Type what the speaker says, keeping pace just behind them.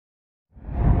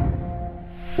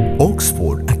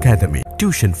Oxford Academy.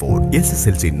 Tuition for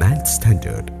SSLC 9th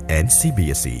Standard and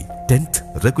CBSE 10th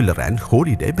Regular and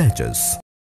Holiday Batches.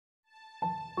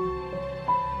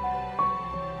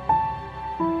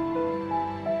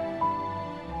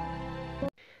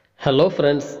 Hello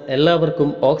friends, എല്ലാവർക്കും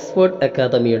Oxford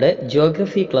അക്കാദമിയുടെ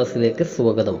geography ക്ലാസ്സിലേക്ക്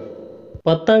സ്വാഗതം.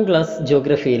 10ാം class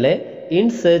ജിയോഗ്രഫിയിലെ in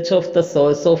search of the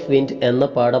source of wind എന്ന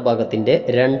പാഠഭാഗത്തിൻ്റെ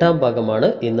 2ാം ഭാഗമാണ്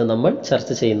ഇന്ന് നമ്മൾ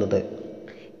ചർച്ച ചെയ്യുന്നത്.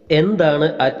 എന്താണ്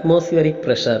അറ്റ്മോസ്ഫിയറിക്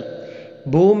പ്രഷർ?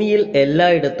 ഭൂമിയിൽ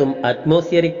എല്ലായിടത്തും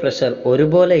അറ്റ്മോസ്ഫിയറിക് പ്രഷർ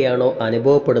ഒരുപോലെയാണോ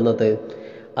അനുഭവപ്പെടുന്നത്?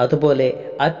 അതുപോലെ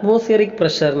അറ്റ്മോസ്ഫിയറിക്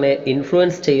പ്രഷറിനെ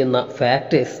ഇൻഫ്ലുവൻസ് ചെയ്യുന്ന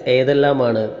ഫാക്ടേഴ്സ്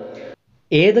ഏതെല്ലാമാണ്?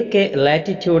 ഏതൊക്കെ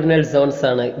ലാറ്റിറ്റ്യൂഡിനൽ സോൺസ്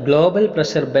ആണ് ഗ്ലോബൽ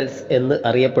പ്രഷർ ബെൽറ്റ്സ് എന്ന്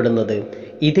അറിയപ്പെടുന്നത്?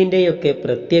 ഇതിൻ്റെയൊക്കെ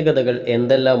പ്രത്യേകതകൾ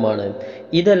എന്തെല്ലാമാണ്?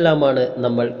 ഇതെല്ലാമാണ്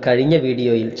നമ്മൾ കഴിഞ്ഞ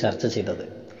വീഡിയോയിൽ ചർച്ച ചെയ്തത്.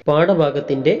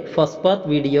 പാഠഭാഗത്തിൻ്റെ ഫസ്റ്റ് പാർട്ട്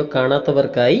വീഡിയോ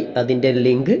കാണാത്തവർക്കായി അതിൻ്റെ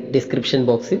ലിങ്ക് ഡിസ്ക്രിപ്ഷൻ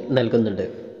ബോക്സിൽ നൽകുന്നുണ്ട്.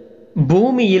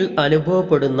 ഭൂമിയിൽ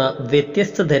അനുഭവപ്പെടുന്ന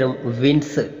വ്യത്യസ്ത തരം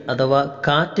വിൻഡ്സ് അഥവാ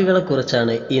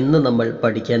കാറ്റുകളെക്കുറിച്ചാണ് ഇന്ന് നമ്മൾ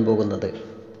പഠിക്കാൻ പോകുന്നത്.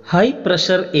 ഹൈ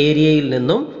പ്രഷർ ഏരിയയിൽ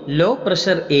നിന്നും ലോ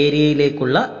പ്രഷർ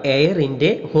ഏരിയയിലേക്കുള്ള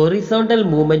എയറിൻ്റെ ഹൊറിസോണ്ടൽ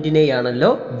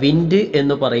മൂവ്മെൻറ്റിനെയാണല്ലോ വിൻഡ്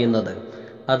എന്ന് പറയുന്നത്.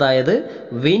 അതായത്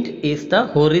wind is the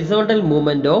horizontal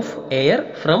movement of air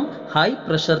from high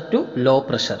pressure to low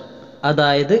pressure.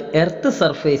 അതായത് എർത്ത്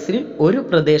സർഫേസിൽ ഒരു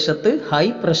പ്രദേശത്ത് ഹൈ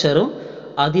പ്രഷറും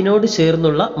അതിനോട്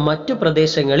ചേർന്നുള്ള മറ്റു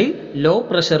പ്രദേശങ്ങളിൽ ലോ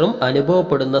പ്രഷറും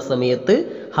അനുഭവപ്പെടുന്ന സമയത്ത്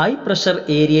ഹൈ പ്രഷർ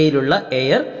ഏരിയയിലുള്ള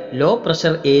എയർ ലോ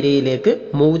പ്രഷർ ഏരിയയിലേക്ക്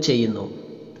മൂവ് ചെയ്യുന്നു.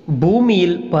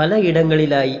 ഭൂമിയിൽ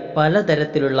പലയിടങ്ങളിലായി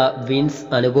പലതരത്തിലുള്ള വിൻഡ്സ്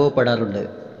അനുഭവപ്പെടാറുണ്ട്.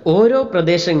 ഓരോ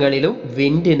പ്രദേശങ്ങളിലും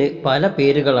വിൻഡിന് പല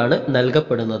പേരുകളാണ്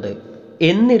നൽകപ്പെടുന്നത്.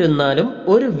 എന്നിരുന്നാലും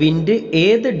ഒരു വിൻഡ്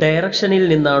ഏത് ഡയറക്ഷനിൽ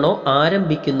നിന്നാണോ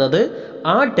ആരംഭിക്കുന്നത്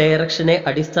ആ ഡയറക്ഷനെ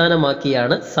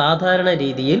അടിസ്ഥാനമാക്കിയാണ് സാധാരണ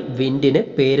രീതിയിൽ വിൻഡിന്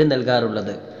പേര്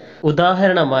നൽകാറുള്ളത്.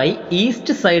 ഉദാഹരണമായി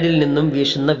ഈസ്റ്റ് സൈഡിൽ നിന്നും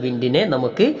വീശുന്ന വിൻഡിനെ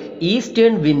നമുക്ക്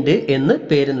ഈസ്റ്റേൺ വിൻഡ് എന്ന്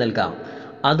പേര് നൽകാം.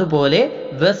 അതുപോലെ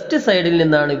വെസ്റ്റ് സൈഡിൽ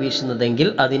നിന്നാണ് വീശുന്നതെങ്കിൽ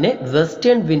അതിനെ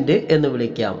വെസ്റ്റേൺ വിൻഡ് എന്ന്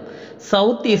വിളിക്കാം.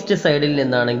 സൗത്ത് ഈസ്റ്റ് സൈഡിൽ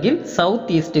നിന്നാണെങ്കിൽ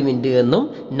സൗത്ത് ഈസ്റ്റ് വിൻഡ് എന്നും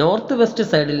നോർത്ത് വെസ്റ്റ്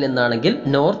സൈഡിൽ നിന്നാണെങ്കിൽ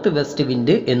നോർത്ത് വെസ്റ്റ്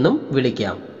വിൻഡ് എന്നും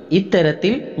വിളിക്കാം.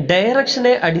 ഇത്തരത്തിൽ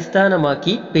ഡയറക്ഷനെ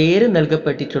അടിസ്ഥാനമാക്കി പേര്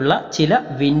നൽകപ്പെട്ടിട്ടുള്ള ചില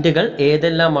വിൻഡുകൾ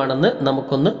ഏതെല്ലാമാണെന്ന്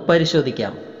നമുക്കൊന്ന്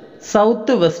പരിശോധിക്കാം.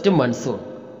 South west monsoon.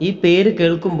 ഈ പേര്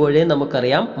കേൾക്കുമ്പോഴേ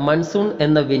നമുക്കറിയാം മൺസൂൺ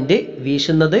എന്ന വിൻഡ്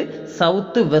വീശുന്നത്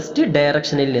സൗത്ത് വെസ്റ്റ്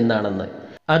ഡയറക്ഷനിൽ നിന്നാണെന്ന്.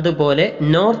 അതുപോലെ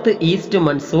നോർത്ത് ഈസ്റ്റ്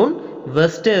മൺസൂൺ,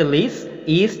 വെസ്റ്റേർലീസ്,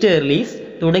 ഈസ്റ്റേർലീസ്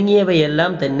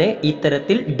തുടങ്ങിയവയെല്ലാം തന്നെ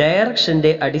ഇത്തരത്തിൽ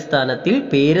ഡയറക്ഷന്റെ അടിസ്ഥാനത്തിൽ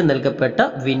പേര് നൽകപ്പെട്ട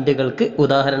വിൻഡുകൾക്ക്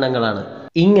ഉദാഹരണങ്ങളാണ്.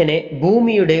 ഇങ്ങനെ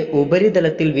ഭൂമിയുടെ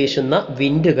ഉപരിതലത്തിൽ വീശുന്ന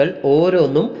വിൻഡുകൾ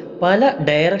ഓരോന്നും പല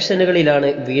ഡയറക്ഷനുകളിലാണ്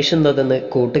വീശുന്നതെന്ന്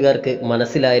കൂട്ടുകാർക്ക്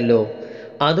മനസ്സിലായല്ലോ.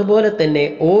 അതുപോലെ തന്നെ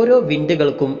ഓരോ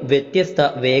വിൻഡുകൾക്കും വ്യത്യസ്ത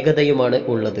വേഗതയുമാണ്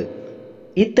ഉള്ളത്.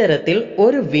 ഇത്തരത്തിൽ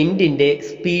ഒരു വിൻഡിൻ്റെ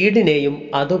സ്പീഡിനെയും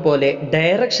അതുപോലെ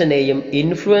ഡയറക്ഷനെയും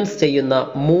ഇൻഫ്ലുവൻസ് ചെയ്യുന്ന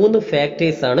 3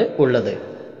 ഫാക്ടേഴ്സ് ആണ് ഉള്ളത്.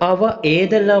 അവ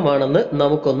ഏതെല്ലാമാണെന്ന്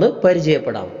നമുക്കൊന്ന്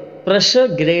പരിചയപ്പെടാം. Pressure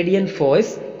gradient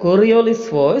force, Coriolis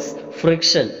force,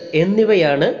 friction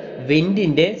എന്നിവയാണ്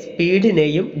വിൻഡിൻ്റെ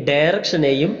സ്പീഡിനെയും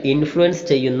ഡയറക്ഷനെയും ഇൻഫ്ലുവൻസ്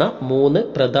ചെയ്യുന്ന 3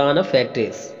 പ്രധാന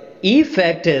ഫാക്ടേഴ്സ്. ഈ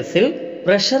ഫാക്ടേഴ്സിൽ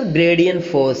പ്രഷർ ഗ്രേഡിയന്റ്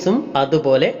ഫോഴ്സും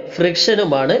അതുപോലെ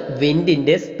ഫ്രിക്ഷനുമാണ്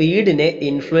വിൻഡിൻ്റെ സ്പീഡിനെ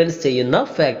ഇൻഫ്ലുവൻസ് ചെയ്യുന്ന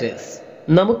ഫാക്ടേഴ്സ്.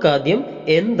 നമുക്കാദ്യം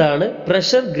എന്താണ്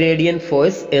പ്രഷർ ഗ്രേഡിയന്റ്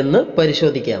ഫോഴ്സ് എന്ന്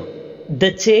പരിശോധിക്കാം. The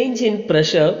change in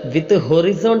pressure with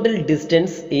horizontal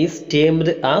distance is termed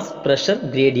as pressure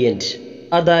gradient.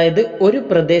 അതായത് ഒരു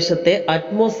പ്രദേശത്തെ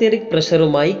അറ്റ്മോസ്ഫിയറിക്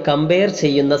പ്രഷറുമായി കമ്പയർ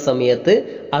ചെയ്യുന്ന സമയത്ത്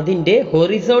അതിൻ്റെ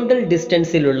ഹൊറിസോണ്ടൽ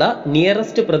ഡിസ്റ്റൻസിലുള്ള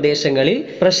നിയറസ്റ്റ് പ്രദേശങ്ങളിൽ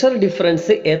പ്രഷർ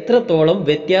ഡിഫറൻസ് എത്രത്തോളം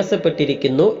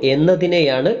വ്യത്യാസപ്പെട്ടിരിക്കുന്നു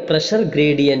എന്നതിനെയാണ് പ്രഷർ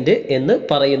ഗ്രേഡിയന്റ് എന്ന്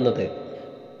പറയുന്നത്.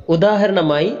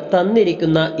 ഉദാഹരണമായി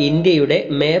തന്നിരിക്കുന്ന ഇന്ത്യയുടെ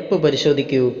മാപ്പ്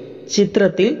പരിശോധിക്കൂ.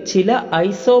 ചിത്രത്തിൽ ചില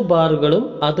ഐസോബാറുകളും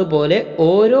അതുപോലെ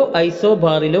ഓരോ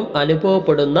ഐസോബാറിലും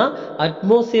അനുഭവപ്പെടുന്ന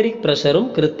അറ്റ്മോസ്ഫിയറിക് പ്രഷറും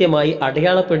കൃത്യമായി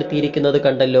അടയാളപ്പെടുത്തിയിരിക്കുന്നത്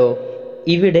കണ്ടല്ലോ.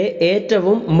 ഇവിടെ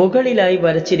ഏറ്റവും മുകളിലായി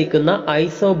വരച്ചിരിക്കുന്ന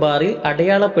ഐസോബാറിൽ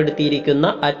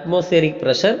അടയാളപ്പെടുത്തിയിരിക്കുന്ന അറ്റ്മോസ്ഫിയറിക്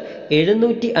പ്രഷർ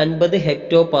 750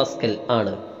 ഹെക്ടോ പാസ്കൽ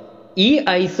ആണ്. ഈ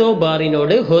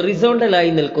ഐസോബാറിനോട്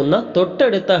ഹൊറിസോണ്ടലായി നിൽക്കുന്ന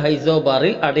തൊട്ടടുത്ത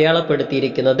ഐസോബാറിൽ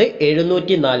അടയാളപ്പെടുത്തിയിരിക്കുന്നത്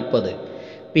 740,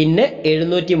 പിന്നെ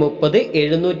 730,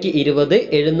 720,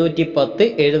 710,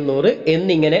 700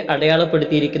 എന്നിങ്ങനെ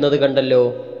അടയാളപ്പെടുത്തിയിരിക്കുന്നത് കണ്ടല്ലോ.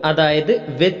 അതായത്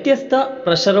വ്യത്യസ്ത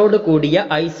പ്രഷറോട് കൂടിയ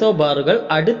ഐസോബാറുകൾ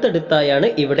അടുത്തടുത്തായാണ്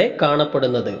ഇവിടെ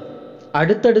കാണപ്പെടുന്നത്.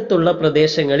 അടുത്തടുത്തുള്ള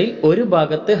പ്രദേശങ്ങളിൽ ഒരു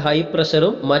ഭാഗത്ത് ഹൈ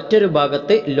പ്രഷറും മറ്റൊരു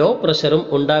ഭാഗത്ത് ലോ പ്രഷറും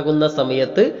ഉണ്ടാകുന്ന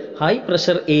സമയത്ത് ഹൈ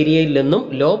പ്രഷർ ഏരിയയിൽ നിന്നും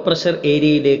ലോ പ്രഷർ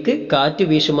ഏരിയയിലേക്ക് കാറ്റ്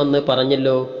വീശുമെന്ന്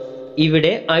പറഞ്ഞല്ലോ.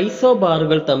 ഇവിടെ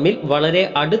ഐസോബാറുകൾ തമ്മിൽ വളരെ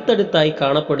അടുത്തടുത്തായി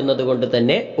കാണപ്പെടുന്നത് കൊണ്ട്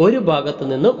തന്നെ ഒരു ഭാഗത്തു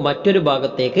നിന്ന് മറ്റൊരു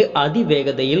ഭാഗത്തേക്ക്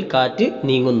അതിവേഗതയിൽ കാറ്റ്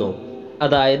നീങ്ങുന്നു.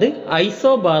 അതായത്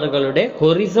ഐസോബാറുകളുടെ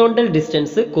ഹൊറിസോണ്ടൽ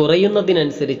ഡിസ്റ്റൻസ്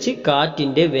കുറയുന്നതിനനുസരിച്ച്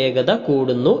കാറ്റിന്റെ വേഗത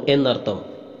കൂടുന്നു എന്നർത്ഥം.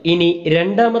 ഇനി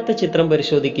രണ്ടാമത്തെ ചിത്രം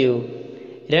പരിശോധിക്കൂ.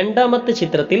 രണ്ടാമത്തെ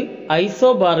ചിത്രത്തിൽ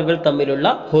ഐസോബാറുകൾ തമ്മിലുള്ള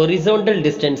ഹൊറിസോണ്ടൽ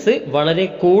ഡിസ്റ്റൻസ് വളരെ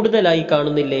കൂടുതലായി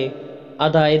കാണുന്നില്ലേ?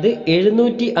 അതായത്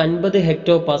 750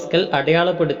 ഹെക്ടോ പാസ്കൽ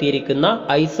അടയാളപ്പെടുത്തിയിരിക്കുന്ന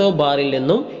ഐസോബാറിൽ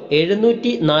നിന്നും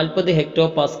 740 ഹെക്ടോ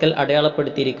പാസ്കൽ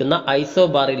അടയാളപ്പെടുത്തിയിരിക്കുന്ന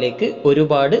ഐസോബാറിലേക്ക്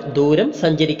ഒരുപാട് ദൂരം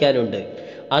സഞ്ചരിക്കാനുണ്ട്.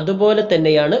 അതുപോലെ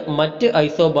തന്നെയാണ് മറ്റ്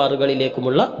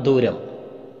ഐസോബാറുകളിലേക്കുമുള്ള ദൂരം.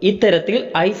 ഇത്തരത്തിൽ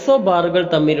ഐസോബാറുകൾ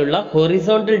തമ്മിലുള്ള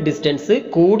ഹൊറിസോണ്ടൽ ഡിസ്റ്റൻസ്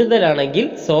കൂടുതലാണെങ്കിൽ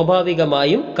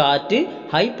സ്വാഭാവികമായും കാറ്റ്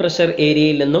ഹൈ പ്രഷർ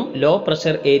ഏരിയയിൽ നിന്നും ലോ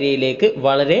പ്രഷർ ഏരിയയിലേക്ക്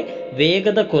വളരെ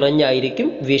വേഗത കുറഞ്ഞായിരിക്കും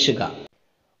വീശുക.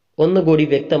 ഒന്നുകൂടി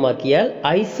വ്യക്തമാക്കിയാൽ,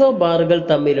 ഐസോബാറുകൾ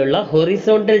തമ്മിലുള്ള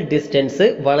ഹൊറിസോണ്ടൽ ഡിസ്റ്റൻസ്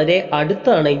വളരെ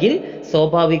അടുത്താണെങ്കിൽ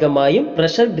സ്വാഭാവികമായും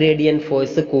പ്രഷർ ഗ്രേഡിയന്റ്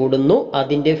ഫോഴ്സ് കൂടുന്നു.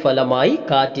 അതിൻ്റെ ഫലമായി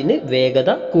കാറ്റിന്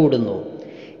വേഗത കൂടുന്നു.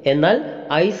 എന്നാൽ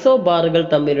ഐസോബാറുകൾ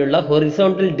തമ്മിലുള്ള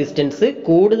ഹൊറിസോണ്ടൽ ഡിസ്റ്റൻസ്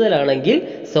കൂടുതലാണെങ്കിൽ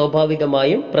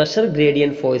സ്വാഭാവികമായും പ്രഷർ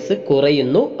ഗ്രേഡിയന്റ് ഫോഴ്സ്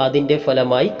കുറയുന്നു. അതിൻ്റെ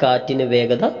ഫലമായി കാറ്റിന്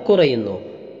വേഗത കുറയുന്നു.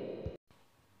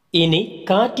 ഇനി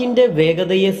കാറ്റിന്റെ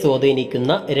വേഗതയെ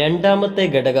സ്വാധീനിക്കുന്ന രണ്ടാമത്തെ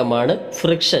ഘടകമാണ്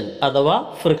ഫ്രിക്ഷൻ അഥവാ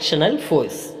ഫ്രിക്ഷണൽ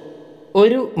ഫോഴ്സ്.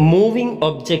 ഒരു മൂവിംഗ്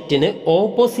ഒബ്ജക്റ്റിന്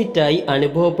ഓപ്പോസിറ്റായി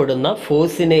അനുഭവപ്പെടുന്ന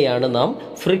ഫോഴ്സിനെയാണ് നാം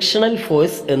ഫ്രിക്ഷണൽ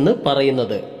ഫോഴ്സ് എന്ന്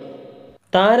പറയുന്നത്.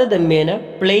 താരതമ്യേന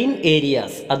പ്ലെയിൻ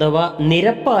ഏരിയാസ് അഥവാ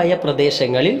നിരപ്പായ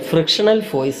പ്രദേശങ്ങളിൽ ഫ്രിക്ഷണൽ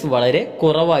ഫോഴ്സ് വളരെ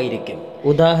കുറവായിരിക്കും.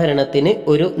 ഉദാഹരണത്തിന്,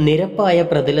 ഒരു നിരപ്പായ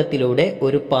പ്രതലത്തിലൂടെ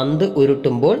ഒരു പന്ത്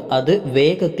ഉരുട്ടുമ്പോൾ അത്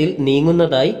വേഗത്തിൽ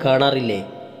നീങ്ങുന്നതായി കാണാറില്ലേ?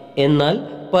 എന്നാൽ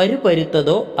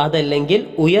പരുപരുത്തതോ അതല്ലെങ്കിൽ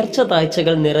ഉയർച്ച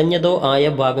താഴ്ചകൾ നിറഞ്ഞതോ ആയ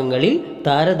ഭാഗങ്ങളിൽ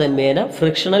താരതമ്യേന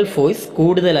ഫ്രിക്ഷണൽ ഫോഴ്സ്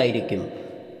കൂടുതലായിരിക്കും.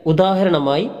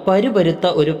 ഉദാഹരണമായി, പരുപരുത്ത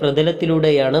ഒരു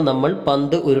പ്രതലത്തിലൂടെയാണ് നമ്മൾ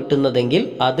പന്ത് ഉരുട്ടുന്നതെങ്കിൽ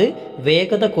അത്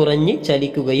വേഗത കുറഞ്ഞ്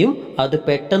ചലിക്കുകയും അത്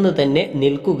പെട്ടെന്ന് തന്നെ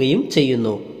നിൽക്കുകയും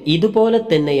ചെയ്യുന്നു. ഇതുപോലെ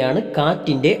തന്നെയാണ്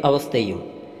കാറ്റിൻ്റെ അവസ്ഥയും.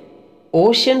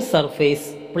 ഓഷ്യൻ സർഫേസ്,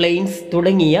 പ്ലെയിൻസ്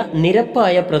തുടങ്ങിയ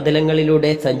നിരപ്പായ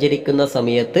പ്രതലങ്ങളിലൂടെ സഞ്ചരിക്കുന്ന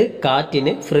സമയത്ത്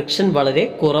കാറ്റിന് ഫ്രിക്ഷൻ വളരെ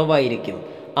കുറവായിരിക്കും.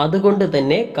 അതുകൊണ്ട്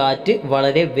തന്നെ കാറ്റ്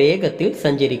വളരെ വേഗത്തിൽ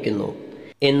സഞ്ചരിക്കുന്നു.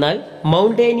 എന്നാൽ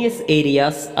മൗണ്ടേനിയസ്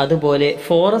ഏരിയാസ്, അതുപോലെ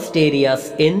ഫോറസ്റ്റ് ഏരിയാസ്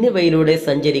എന്നിവയിലൂടെ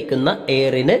സഞ്ചരിക്കുന്ന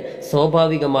എയറിന്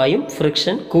സ്വാഭാവികമായും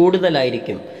ഫ്രിക്ഷൻ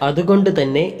കൂടുതലായിരിക്കും. അതുകൊണ്ട്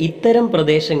തന്നെ ഇത്തരം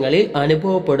പ്രദേശങ്ങളിൽ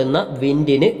അനുഭവപ്പെടുന്ന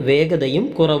വിൻഡിന് വേഗതയും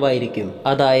കുറവായിരിക്കും.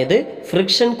 അതായത്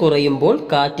ഫ്രിക്ഷൻ കുറയുമ്പോൾ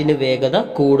കാറ്റിന് വേഗത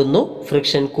കൂടുന്നു,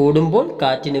 ഫ്രിക്ഷൻ കൂടുമ്പോൾ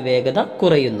കാറ്റിന് വേഗത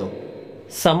കുറയുന്നു.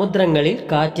 സമുദ്രങ്ങളിൽ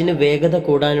കാറ്റിന് വേഗത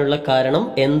കൂടാനുള്ള കാരണം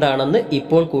എന്താണെന്ന്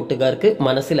ഇപ്പോൾ കൂട്ടുകാർക്ക്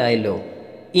മനസ്സിലായല്ലോ.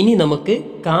 ഇനി നമുക്ക്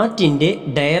കാറ്റിൻ്റെ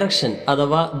ഡയറക്ഷൻ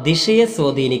അഥവാ ദിശയെ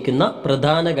സ്വാധീനിക്കുന്ന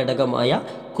പ്രധാന ഘടകമായ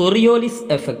കൊറിയോലിസ്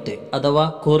എഫക്റ്റ് അഥവാ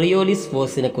കൊറിയോലിസ്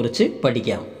ഫോഴ്സിനെ കുറിച്ച്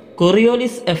പഠിക്കാം.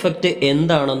 കൊറിയോലിസ് എഫക്റ്റ്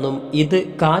എന്താണെന്നും ഇത്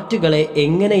കാറ്റുകളെ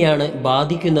എങ്ങനെയാണ്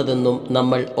ബാധിക്കുന്നതെന്നും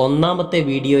നമ്മൾ ഒന്നാമത്തെ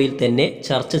വീഡിയോയിൽ തന്നെ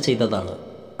ചർച്ച ചെയ്തതാണ്.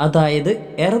 അതായത്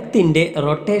എർത്തിൻ്റെ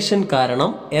റൊട്ടേഷൻ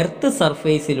കാരണം എർത്ത്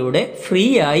സർഫേസിലൂടെ ഫ്രീ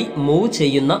ആയി മൂവ്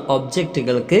ചെയ്യുന്ന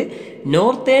ഒബ്ജക്റ്റുകൾക്ക്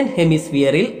നോർത്തേൺ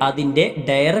ഹെമിസ്ഫിയറിൽ അതിൻ്റെ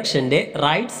ഡയറക്ഷൻ്റെ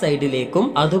റൈറ്റ് സൈഡിലേക്കും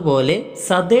അതുപോലെ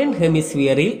സതേൺ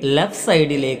ഹെമിസ്ഫിയറിൽ ലെഫ്റ്റ്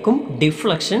സൈഡിലേക്കും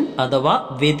ഡിഫ്ലക്ഷൻ അഥവാ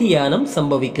വ്യതിയാനം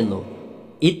സംഭവിക്കുന്നു.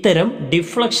 ഇത്തരം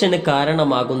ഡിഫ്ലക്ഷന്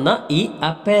കാരണമാകുന്ന ഈ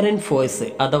അപ്പാരന്റ് ഫോഴ്സ്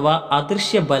അഥവാ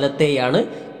അദൃശ്യ ബലത്തെയാണ്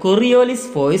കൊറിയോലിസ്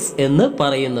ഫോഴ്സ് എന്ന്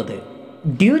പറയുന്നത്.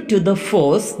 Due to the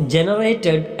force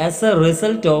generated as a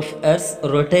result of Earth's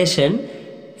rotation,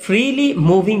 freely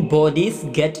moving bodies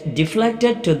get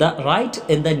deflected to the right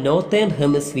in the northern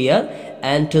hemisphere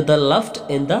and to the left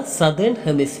in the southern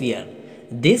hemisphere.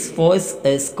 This force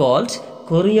is called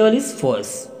Coriolis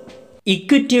force.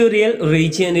 Equatorial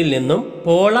റീജിയനിൽ നിന്നും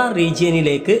polar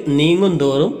റീജിയനിലേക്ക്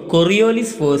നീങ്ങുന്തോറും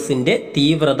Coriolis ഫോഴ്സിൻ്റെ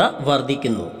തീവ്രത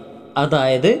വർദ്ധിക്കുന്നു.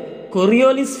 അതായത്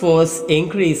Coriolis force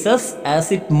increases as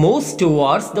it moves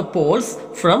towards the poles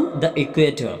from the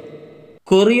equator.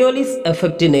 Coriolis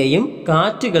എഫക്റ്റിനെയും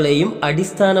കാറ്റുകളെയും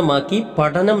അടിസ്ഥാനമാക്കി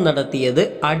പഠനം നടത്തിയത്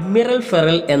admiral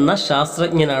ഫെറൽ എന്ന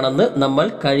ശാസ്ത്രജ്ഞനാണെന്ന് നമ്മൾ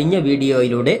കഴിഞ്ഞ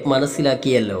വീഡിയോയിലൂടെ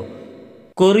മനസ്സിലാക്കിയല്ലോ.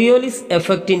 കൊറിയോലിസ്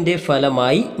എഫക്റ്റിൻ്റെ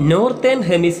ഫലമായി നോർത്തേൺ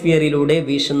ഹെമിസ്ഫിയറിലൂടെ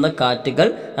വീശുന്ന കാറ്റുകൾ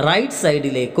റൈറ്റ്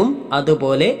സൈഡിലേക്കും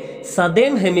അതുപോലെ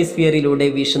സതേൺ ഹെമിസ്ഫിയറിലൂടെ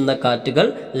വീശുന്ന കാറ്റുകൾ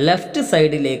ലെഫ്റ്റ്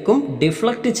സൈഡിലേക്കും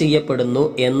ഡിഫ്ലക്റ്റ് ചെയ്യപ്പെടുന്നു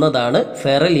എന്നതാണ്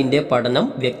ഫെറലിൻ്റെ പഠനം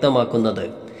വ്യക്തമാക്കുന്നത്.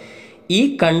 ഈ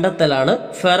കണ്ടെത്തലാണ്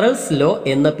ഫെറൽസ് ലോ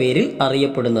എന്ന പേരിൽ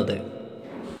അറിയപ്പെടുന്നത്.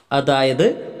 അതായത്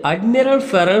Admiral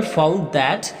Farrell found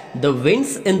that the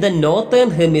winds in the northern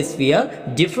hemisphere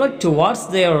deflect towards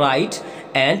their right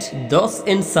and those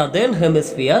in southern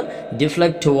hemisphere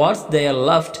deflect towards their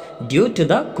left due to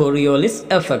the Coriolis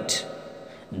effect.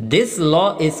 This law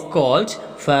is called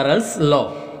Farrell's law.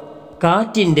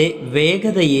 കാറ്റിൻ്റെ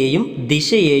വേഗതയെയും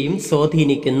ദിശയെയും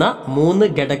സ്വാധീനിക്കുന്ന 3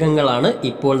 ഘടകങ്ങളാണ്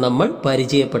ഇപ്പോൾ നമ്മൾ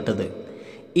പരിചയപ്പെട്ടത്.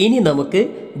 ഇനി നമുക്ക്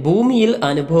ഭൂമിയിൽ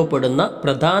അനുഭവപ്പെടുന്ന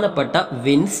പ്രധാനപ്പെട്ട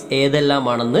വിൻഡ്സ്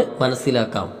ഏതെല്ലാമാണെന്ന്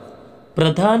മനസ്സിലാക്കാം.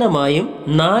 പ്രധാനമായും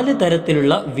 4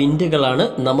 തരത്തിലുള്ള വിൻഡുകളാണ്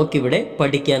നമുക്കിവിടെ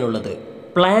പഠിക്കാനുള്ളത്.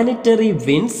 Planetary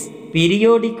winds,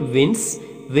 periodic winds,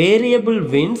 variable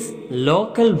winds,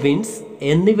 local winds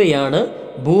എന്നിവയാണ്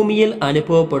ഭൂമിയിൽ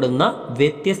അനുഭവപ്പെടുന്ന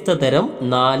വ്യത്യസ്ത തരം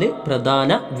 4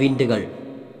 പ്രധാന വിൻഡുകൾ.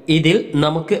 ഇതിൽ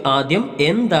നമുക്ക് ആദ്യം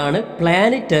എന്താണ്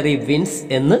പ്ലാനറ്ററി വിൻഡ്സ്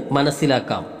എന്ന്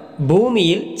മനസ്സിലാക്കാം.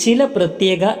 ഭൂമിയിൽ ചില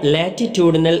പ്രത്യേക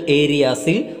ലാറ്റിറ്റ്യൂഡിനൽ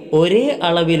ഏരിയാസിൽ ഒരേ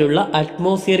അളവിലുള്ള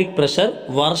അറ്റ്മോസ്ഫിയറിക് പ്രഷർ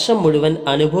വർഷം മുഴുവൻ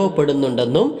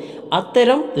അനുഭവപ്പെടുന്നുണ്ടെന്നും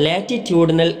അത്തരം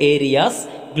latitudinal areas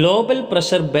global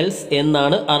pressure belts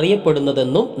എന്നാണ്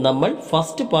അറിയപ്പെടുന്നതെന്നും നമ്മൾ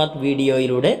ഫസ്റ്റ് പാർട്ട്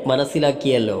വീഡിയോയിലൂടെ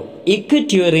മനസ്സിലാക്കിയല്ലോ.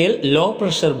 Equatorial low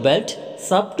pressure belt,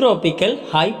 sub tropical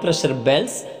high pressure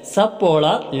belts, sub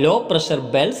polar low pressure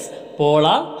belts,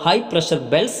 polar high pressure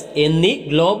belts എന്നീ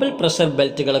ഗ്ലോബൽ പ്രഷർ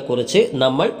ബെൽറ്റുകളെ കുറിച്ച്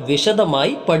നമ്മൾ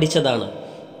വിശദമായി പഠിച്ചതാണ്.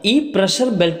 ഈ പ്രഷർ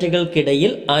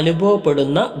ബെൽറ്റുകൾക്കിടയിൽ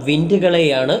അനുഭവപ്പെടുന്ന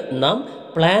വിൻഡുകളെയാണ് നാം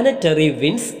പ്ലാനറ്ററി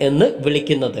വിൻഡ്സ് എന്ന്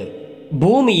വിളിക്കുന്നത്.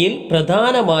 ഭൂമിയിൽ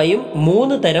പ്രധാനമായും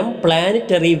 3 തരം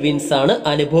പ്ലാനറ്ററി വിൻഡ്സ് ആണ്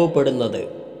അനുഭവപ്പെടുന്നത്.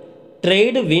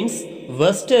 ട്രേഡ് വിൻഡ്സ്,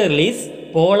 വെസ്റ്റേർലീസ്,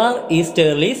 പോളാർ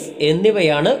ഈസ്റ്റേർലീസ്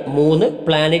എന്നിവയാണ് 3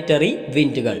 പ്ലാനറ്ററി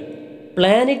വിൻഡുകൾ.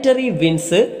 പ്ലാനറ്ററി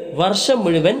വിൻഡ്സ് വർഷം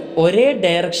മുഴുവൻ ഒരേ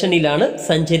ഡയറക്ഷനിലാണ്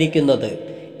സഞ്ചരിക്കുന്നത്.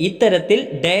 ഇത്തരത്തിൽ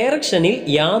ഡയറക്ഷനിൽ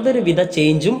യാതൊരുവിധ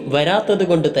ചേഞ്ചും വരാത്തത്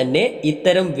കൊണ്ട് തന്നെ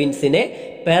ഇത്തരം വിൻഡ്സിനെ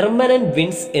പെർമനന്റ്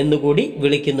വിൻഡ്സ് എന്നുകൂടി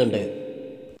വിളിക്കുന്നുണ്ട്.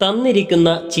 തന്നിരിക്കുന്ന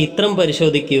ചിത്രം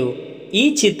പരിശോധിക്കൂ. ഈ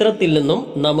ചിത്രത്തിൽ നിന്നും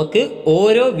നമുക്ക്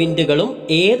ഓരോ വിൻഡുകളും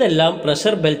ഏതെല്ലാം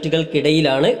പ്രഷർ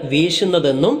ബെൽറ്റുകൾക്കിടയിലാണ്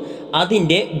വീശുന്നതെന്നും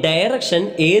അതിൻ്റെ ഡയറക്ഷൻ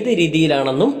ഏത്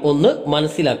രീതിയിലാണെന്നും ഒന്ന്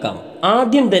മനസ്സിലാക്കാം.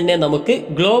 ആദ്യം തന്നെ നമുക്ക്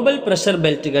ഗ്ലോബൽ പ്രഷർ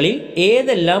ബെൽറ്റുകളിൽ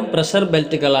ഏതെല്ലാം പ്രഷർ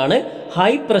ബെൽറ്റുകളാണ്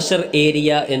ഹൈ പ്രഷർ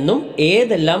ഏരിയ എന്നും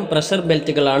ഏതെല്ലാം പ്രഷർ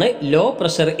ബെൽറ്റുകളാണ് ലോ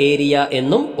പ്രഷർ ഏരിയ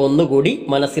എന്നും ഒന്നുകൂടി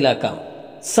മനസ്സിലാക്കാം.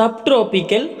 സബ്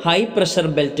ട്രോപ്പിക്കൽ ഹൈ പ്രഷർ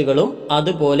ബെൽറ്റുകളും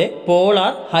അതുപോലെ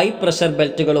polar high pressure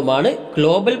ബെൽറ്റുകളുമാണ്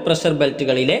global pressure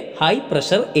ബെൽറ്റുകളിലെ high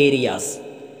pressure areas.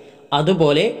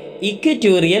 അതുപോലെ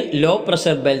equatorial low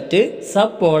pressure belt,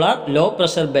 sub polar low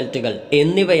pressure ബെൽറ്റുകൾ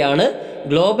എന്നിവയാണ്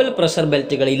global pressure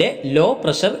ബെൽറ്റുകളിലെ low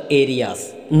pressure areas.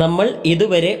 നമ്മൾ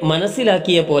ഇതുവരെ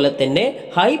മനസ്സിലാക്കിയ പോലെ തന്നെ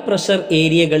ഹൈ പ്രഷർ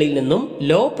ഏരിയകളിൽ നിന്നും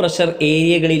ലോ പ്രഷർ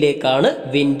ഏരിയകളിലേക്കാണ്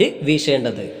വിൻഡ്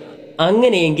വീശേണ്ടത്.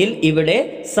 അങ്ങനെയെങ്കിൽ ഇവിടെ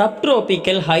സബ്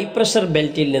ട്രോപ്പിക്കൽ ഹൈ പ്രഷർ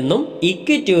ബെൽറ്റിൽ നിന്നും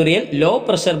ഇക്വറ്റോറിയൽ ലോ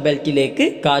പ്രഷർ ബെൽറ്റിലേക്ക്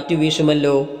കാറ്റ്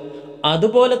വീശുമല്ലോ.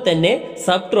 അതുപോലെ തന്നെ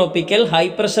സബ് ട്രോപ്പിക്കൽ ഹൈ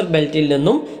പ്രഷർ ബെൽറ്റിൽ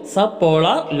നിന്നും സബ്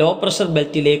പോളാർ ലോ പ്രഷർ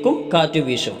ബെൽറ്റിലേക്കും കാറ്റ്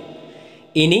വീശും.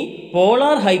 ഇനി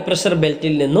പോളാർ ഹൈ പ്രഷർ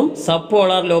ബെൽറ്റിൽ നിന്നും സബ്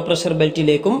പോളാർ ലോ പ്രഷർ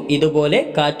ബെൽറ്റിലേക്കും ഇതുപോലെ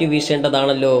കാറ്റ്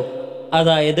വീശേണ്ടതാണല്ലോ.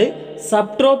 അതായത്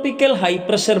സബ് ട്രോപ്പിക്കൽ ഹൈ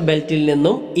പ്രഷർ ബെൽറ്റിൽ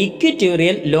നിന്നും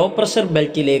ഇക്വറ്റോറിയൽ ലോ പ്രഷർ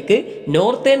ബെൽറ്റിലേക്ക്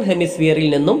നോർത്തേൺ ഹെമിസ്ഫിയറിൽ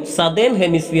നിന്നും സദേൺ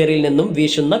ഹെമിസ്ഫിയറിൽ നിന്നും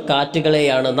വീശുന്ന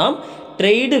കാറ്റുകളെയാണ് നാം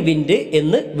ട്രേഡ് വിൻഡ്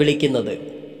എന്ന് വിളിക്കുന്നത്.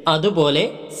 അതുപോലെ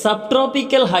സബ്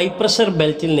ട്രോപ്പിക്കൽ ഹൈ പ്രഷർ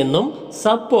ബെൽറ്റിൽ നിന്നും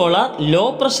സബ് പോളാർ ലോ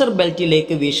പ്രഷർ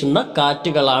ബെൽറ്റിലേക്ക് വീശുന്ന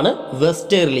കാറ്റുകളാണ്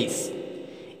വെസ്റ്റേർലീസ്.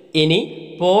 ഇനി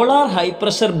പോളാർ ഹൈ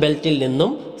പ്രഷർ ബെൽറ്റിൽ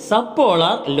നിന്നും സബ്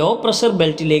പോളാർ ലോ പ്രഷർ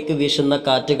ബെൽറ്റിലേക്ക് വീശുന്ന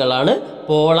കാറ്റുകളാണ്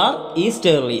പോളാർ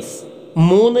ഈസ്റ്റേർലീസ്.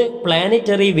 3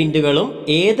 പ്ലാനറ്ററി വിൻഡുകളും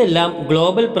ഏതെല്ലാം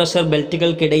ഗ്ലോബൽ പ്രഷർ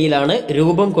ബെൽറ്റുകൾക്കിടയിലാണ്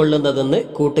രൂപം കൊള്ളുന്നതെന്ന്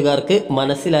കൂട്ടുകാർക്ക്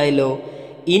മനസ്സിലായല്ലോ.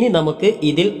 ഇനി നമുക്ക്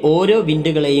ഇതിൽ ഓരോ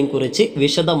വിൻഡുകളെയും കുറിച്ച്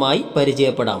വിശദമായി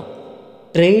പരിചയപ്പെടാം.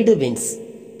 Trade winds.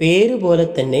 പേരുപോലെ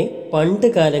തന്നെ പണ്ട്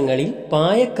കാലങ്ങളിൽ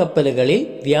പായക്കപ്പലുകളിൽ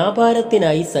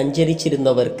വ്യാപാരത്തിനായി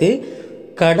സഞ്ചരിച്ചിരുന്നവർക്ക്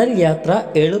കടൽ യാത്ര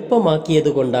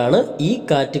എളുപ്പമാക്കിയതുകൊണ്ടാണ് ഈ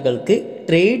കാറ്റുകൾക്ക്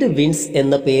ട്രേഡ് വിൻഡ്സ്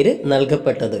എന്ന പേര്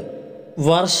നൽകപ്പെട്ടത്.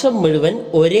 വർഷം മുഴുവൻ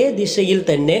ഒരേ ദിശയിൽ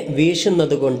തന്നെ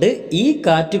വീശുന്നതുകൊണ്ട് ഈ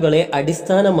കാറ്റുകളെ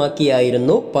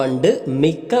അടിസ്ഥാനമാക്കിയായിരുന്നു പണ്ട്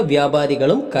മിക്ക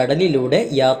വ്യാപാരികളും കടലിലൂടെ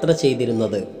യാത്ര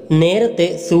ചെയ്തിരുന്നത്. നേരത്തെ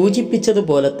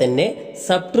സൂചിപ്പിച്ചതുപോലെ തന്നെ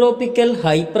സബ് ട്രോപ്പിക്കൽ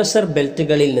ഹൈ പ്രഷർ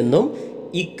ബെൽറ്റുകളിൽ നിന്നും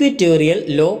ഇക്വറ്റോറിയൽ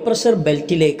ലോ പ്രഷർ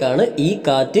ബെൽറ്റിലേക്കാണ് ഈ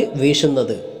കാറ്റ്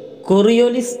വീശുന്നത്.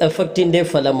 കൊറിയോലിസ് എഫക്റ്റിന്റെ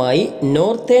ഫലമായി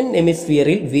നോർത്തേൺ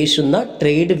ഹെമിസ്ഫിയറിൽ വീശുന്ന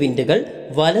ട്രേഡ് വിൻഡുകൾ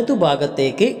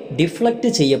വലതുഭാഗത്തേക്ക് ഡിഫ്ലക്റ്റ്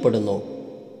ചെയ്യപ്പെടുന്നു.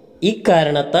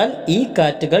 ഇക്കാരണത്താൽ ഈ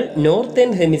കാറ്റുകൾ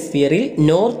നോർത്തേൺ ഹെമിസ്ഫിയറിൽ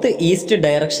നോർത്ത് ഈസ്റ്റ്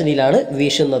ഡയറക്ഷനിലാണ്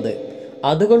വീശുന്നത്.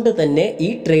 അതുകൊണ്ട് തന്നെ ഈ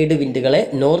trade വിൻഡുകളെ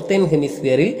northern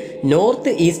ഹെമിസ്ഫിയറിൽ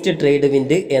north east trade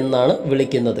wind എന്നാണ്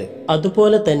വിളിക്കുന്നത്.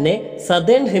 അതുപോലെ തന്നെ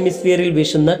സദേൺ ഹെമിസ്ഫിയറിൽ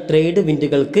വീശുന്ന ട്രേഡ്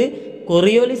വിൻഡുകൾക്ക്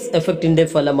കൊറിയോലിസ് എഫക്റ്റിന്റെ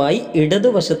ഫലമായി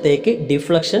ഇടതുവശത്തേക്ക്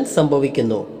ഡിഫ്ലക്ഷൻ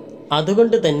സംഭവിക്കുന്നു.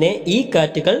 അതുകൊണ്ട് തന്നെ ഈ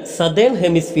കാറ്റുകൾ സദേൺ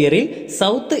ഹെമിസ്ഫിയറിൽ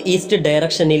സൗത്ത് ഈസ്റ്റ്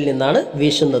ഡയറക്ഷനിൽ നിന്നാണ്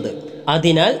വീശുന്നത്.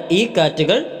 അതിനാൽ ഈ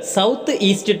കാറ്റുകൾ സൗത്ത്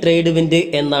ഈസ്റ്റ് ട്രേഡ് വിൻഡ്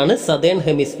എന്നാണ് സദേൺ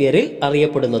ഹെമിസ്ഫിയറിൽ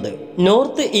അറിയപ്പെടുന്നത്.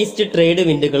 North east trade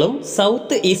വിൻഡുകളും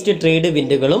south east trade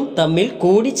വിൻഡുകളും തമ്മിൽ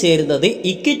കൂടിച്ചേരുന്നത്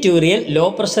ഇക്വറ്റോറിയൽ ലോ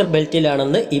പ്രഷർ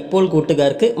ബെൽറ്റിലാണെന്ന് ഇപ്പോൾ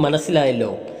കൂട്ടുകാർക്ക്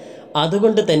മനസ്സിലായല്ലോ.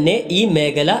 അതുകൊണ്ട് തന്നെ ഈ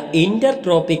മേഖല ഇന്റർ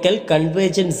ട്രോപ്പിക്കൽ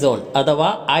കൺവേർജൻസ് സോൺ അഥവാ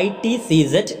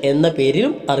ITCZ എന്ന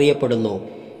പേരിലും അറിയപ്പെടുന്നു.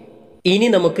 ഇനി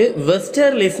നമുക്ക്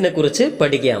വെസ്റ്റേർലീസിനെ കുറിച്ച്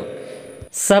പഠിക്കാം.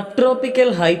 സബ് ട്രോപ്പിക്കൽ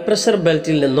ഹൈ പ്രഷർ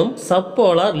ബെൽറ്റിൽ നിന്നും സബ്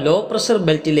പോളാർ ലോ പ്രഷർ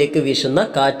ബെൽറ്റിലേക്ക് വീശുന്ന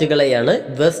കാറ്റുകളെയാണ്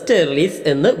വെസ്റ്റേർലീസ്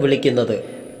എന്ന് വിളിക്കുന്നത്.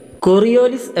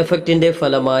 കൊറിയോലിസ് എഫക്റ്റിന്റെ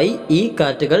ഫലമായി ഈ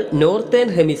കാറ്റുകൾ നോർത്തേൺ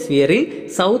ഹെമിസ്ഫിയറിൽ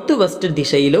സൗത്ത് വെസ്റ്റ്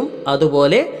ദിശയിലും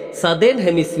അതുപോലെ സദേൺ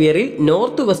ഹെമിസ്ഫിയറിൽ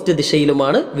നോർത്ത് വെസ്റ്റ്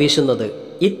ദിശയിലുമാണ് വീശുന്നത്.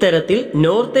 ഇത്തരത്തിൽ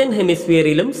നോർത്തേൺ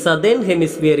ഹെമിസ്ഫിയറിലും സദേൺ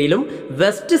ഹെമിസ്ഫിയറിലും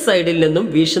വെസ്റ്റ് സൈഡിൽ നിന്നും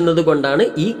വീശുന്നത് കൊണ്ടാണ്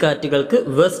ഈ കാറ്റുകൾക്ക്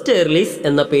വെസ്റ്റേർലീസ്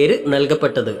എന്ന പേര്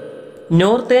നൽകപ്പെട്ടത്.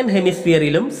 നോർത്തേൺ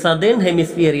ഹെമിസ്ഫിയറിലും സദേൺ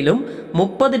ഹെമിസ്ഫിയറിലും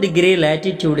 30 ഡിഗ്രി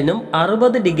ലാറ്റിറ്റ്യൂഡിനും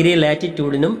 60 ഡിഗ്രി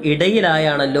ലാറ്റിറ്റ്യൂഡിനും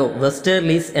ഇടയിലായാണല്ലോ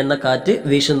വെസ്റ്റേർലീസ് എന്ന കാറ്റ്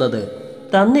വീശുന്നത്.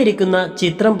 തന്നിരിക്കുന്ന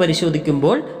ചിത്രം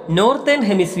പരിശോധിക്കുമ്പോൾ നോർത്തേൺ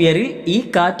ഹെമിസ്ഫിയറിൽ ഈ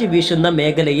കാറ്റ് വീശുന്ന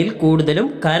മേഖലയിൽ കൂടുതലും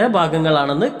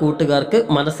കരഭാഗങ്ങളാണെന്ന് കൂട്ടുകാർക്ക്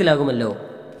മനസ്സിലാകുമല്ലോ.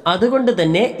 അതുകൊണ്ട്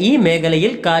തന്നെ ഈ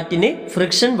മേഖലയിൽ കാറ്റിന്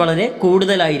ഫ്രിക്ഷൻ വളരെ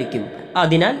കൂടുതലായിരിക്കും.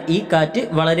 അതിനാൽ ഈ കാറ്റ്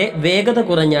വളരെ വേഗത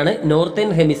കുറഞ്ഞാണ്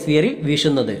നോർത്തേൺ ഹെമിസ്ഫിയറിൽ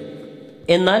വീശുന്നത്.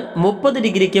 എന്നാൽ 30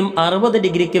 ഡിഗ്രിക്കും 60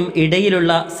 ഡിഗ്രിക്കും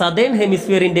ഇടയിലുള്ള സദേൺ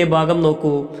ഹെമിസ്ഫിയറിന്റെ ഭാഗം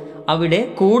നോക്കൂ. അവിടെ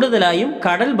കൂടുതലായും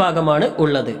കടൽ ഭാഗമാണ്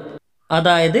ഉള്ളത്.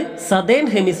 അതായത് സദേൺ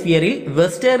ഹെമിസ്ഫിയറിൽ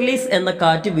വെസ്റ്റേർലീസ് എന്ന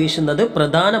കാറ്റ് വീശുന്നത്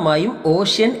പ്രധാനമായും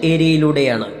ഓഷ്യൻ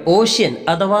ഏരിയയിലൂടെയാണ്. ഓഷ്യൻ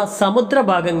അഥവാ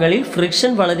സമുദ്രഭാഗങ്ങളിൽ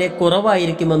ഫ്രിക്ഷൻ വളരെ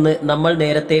കുറവായിരിക്കുമെന്ന് നമ്മൾ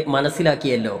നേരത്തെ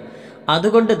മനസ്സിലാക്കിയല്ലോ.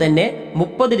 അതുകൊണ്ട് തന്നെ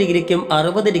 30 ഡിഗ്രിക്കും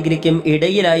 60 ഡിഗ്രിക്കും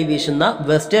ഇടയിലായി വീശുന്ന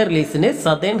വെസ്റ്റേർലീസിന്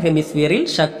സദേൺ ഹെമിസ്ഫിയറിൽ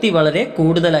ശക്തി വളരെ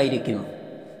കൂടുതലായിരിക്കും.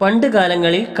 പണ്ട്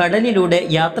കാലങ്ങളിൽ കടലിലൂടെ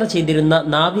യാത്ര ചെയ്തിരുന്ന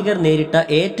നാവികർ നേരിട്ട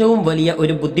ഏറ്റവും വലിയ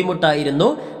ഒരു ബുദ്ധിമുട്ടായിരുന്നു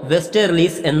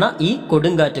വെസ്റ്റേർലീസ് എന്ന ഈ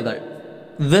കൊടുങ്കാറ്റുകൾ.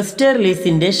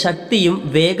 വെസ്റ്റേർലീസിന്റെ ശക്തിയും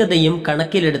വേഗതയും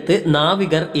കണക്കിലെടുത്ത്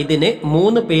നാവികർ ഇതിന്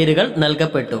 3 പേരുകൾ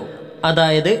നൽകപ്പെട്ടു.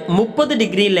 അതായത് 30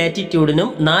 ഡിഗ്രി ലാറ്റിറ്റ്യൂഡിനും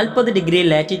 40 ഡിഗ്രി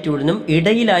ലാറ്റിറ്റ്യൂഡിനും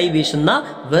ഇടയിലായി വീശുന്ന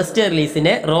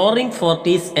വെസ്റ്റേർലീസിനെ റോറിംഗ്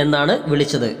 40s എന്നാണ്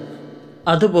വിളിച്ചത്.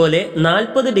 അതുപോലെ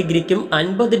 40 ഡിഗ്രിക്കും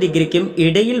 50 ഡിഗ്രിക്കും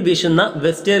ഇടയിൽ വീശുന്ന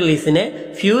വെസ്റ്റേർലീസിനെ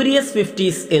ഫ്യൂരിയസ്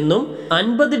 50s എന്നും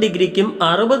 50 ഡിഗ്രിക്കും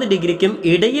 60 ഡിഗ്രിക്കും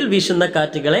ഇടയിൽ വീശുന്ന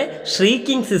കാറ്റുകളെ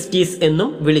ഷ്രീക്കിംഗ് 60s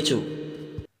എന്നും വിളിച്ചു.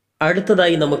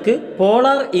 അടുത്തതായി നമുക്ക്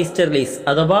പോളാർ ഈസ്റ്റർലീസ്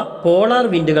അഥവാ പോളാർ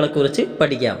വിൻഡുകളെ കുറിച്ച്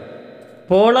പഠിക്കാം.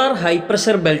 പോളാർ ഹൈ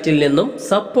പ്രഷർ ബെൽറ്റിൽ നിന്നും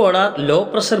സബ് പോളാർ ലോ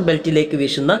പ്രഷർ ബെൽറ്റിലേക്ക്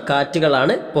വീശുന്ന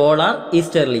കാറ്റുകളാണ് പോളാർ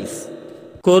ഈസ്റ്റർലീസ്.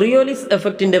 കൊറിയോലിസ്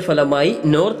എഫക്റ്റിന്റെ ഫലമായി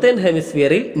നോർത്തേൺ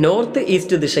ഹെമിസ്ഫിയറിൽ നോർത്ത്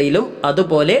ഈസ്റ്റ് ദിശയിലും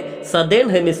അതുപോലെ സദേൺ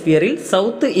ഹെമിസ്ഫിയറിൽ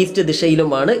സൗത്ത് ഈസ്റ്റ്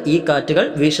ദിശയിലുമാണ് ഈ കാറ്റുകൾ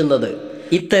വീശുന്നത്.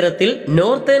 ഇത്തരത്തിൽ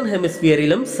നോർത്തേൺ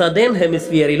ഹെമിസ്ഫിയറിലും സദേൺ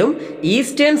ഹെമിസ്ഫിയറിലും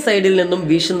ഈസ്റ്റേൺ സൈഡിൽ നിന്നും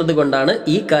വീശുന്നത് കൊണ്ടാണ്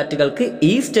ഈ കാറ്റുകൾക്ക്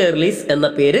ഈസ്റ്റേർലീസ് എന്ന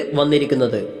പേര്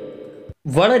വന്നിരിക്കുന്നത്.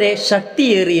 വളരെ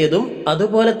ശക്തിയേറിയതും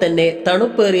അതുപോലെ തന്നെ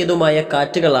തണുപ്പേറിയതുമായ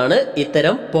കാറ്റുകളാണ്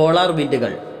ഇത്തരം polar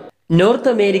വിൻഡുകൾ.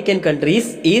 North American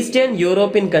countries, eastern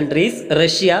European countries,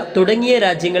 Russia തുടങ്ങിയ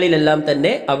രാജ്യങ്ങളിലെല്ലാം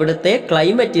തന്നെ അവിടുത്തെ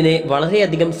ക്ലൈമറ്റിനെ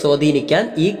വളരെയധികം സ്വാധീനിക്കാൻ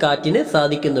ഈ കാറ്റിന്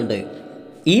സാധിക്കുന്നുണ്ട്.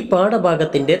 ഈ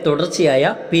പാഠഭാഗത്തിന്റെ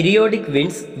തുടർച്ചയായ periodic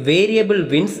winds, variable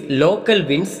winds, local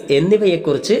winds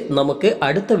എന്നിവയെക്കുറിച്ച് നമുക്ക്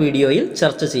അടുത്ത വീഡിയോയിൽ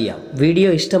ചർച്ച ചെയ്യാം. വീഡിയോ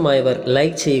ഇഷ്ടമായവർ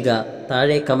ലൈക്ക് ചെയ്യുക.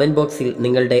 താഴെ കമന്റ് ബോക്സിൽ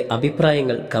നിങ്ങളുടെ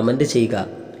അഭിപ്രായങ്ങൾ കമന്റ് ചെയ്യുക.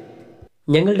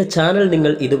 ഞങ്ങളുടെ ചാനൽ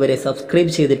നിങ്ങൾ ഇതുവരെ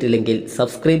സബ്സ്ക്രൈബ് ചെയ്തിട്ടില്ലെങ്കിൽ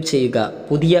സബ്സ്ക്രൈബ് ചെയ്യുക.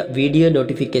 പുതിയ വീഡിയോ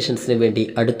നോട്ടിഫിക്കേഷൻസിന് വേണ്ടി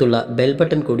അടുത്തുള്ള ബെൽ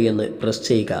ബട്ടൺ കൂടിയൊന്ന് പ്രസ്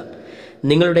ചെയ്യുക.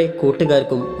 നിങ്ങളുടെ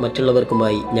കൂട്ടുകാർക്കും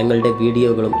മറ്റുള്ളവർക്കുമായി ഞങ്ങളുടെ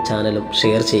വീഡിയോകളും ചാനലും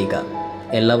ഷെയർ ചെയ്യുക.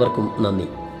 എല്ലാവർക്കും നന്ദി.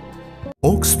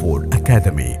 ഓക്സ്ഫോർഡ്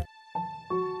അക്കാദമി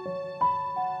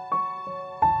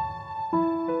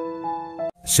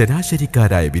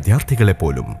ശരാശരിക്കാരായ വിദ്യാർത്ഥികളെ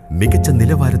പോലും മികച്ച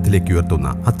നിലവാരത്തിലേക്ക് ഉയർത്തുന്ന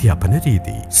അധ്യാപന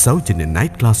രീതി. സൗജന്യ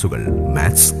നൈറ്റ് ക്ലാസുകൾ,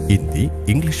 മാത്സ്, ഹിന്ദി,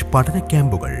 ഇംഗ്ലീഷ് പഠന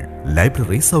ക്യാമ്പുകൾ,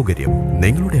 ലൈബ്രറി സൗകര്യം.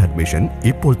 നിങ്ങളുടെ അഡ്മിഷൻ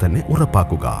ഇപ്പോൾ തന്നെ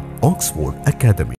ഉറപ്പാക്കുക. Oxford academy.